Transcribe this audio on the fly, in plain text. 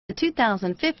The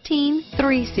 2015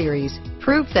 3 Series.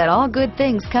 Proof that all good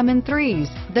things come in threes.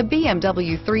 The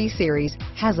BMW 3 Series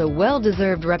has a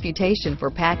well-deserved reputation for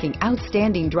packing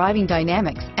outstanding driving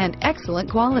dynamics and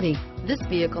excellent quality. This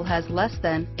vehicle has less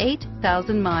than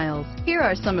 8,000 miles. Here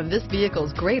are some of this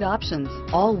vehicle's great options: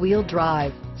 all-wheel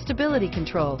drive, stability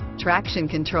control, traction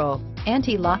control,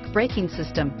 anti-lock braking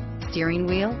system, steering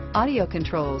wheel audio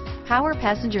controls, power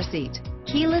passenger seat,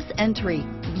 keyless entry,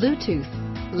 Bluetooth,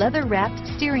 leather-wrapped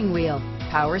steering wheel,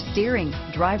 power steering,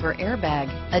 driver airbag,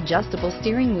 adjustable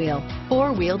steering wheel,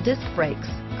 4-wheel disc brakes,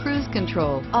 cruise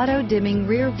control, auto-dimming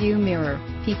rear view mirror,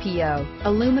 PPO,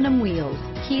 aluminum wheels,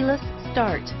 keyless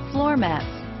start, floor mats,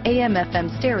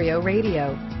 AM/FM stereo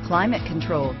radio, climate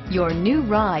control. Your new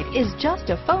ride is just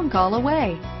a phone call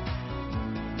away.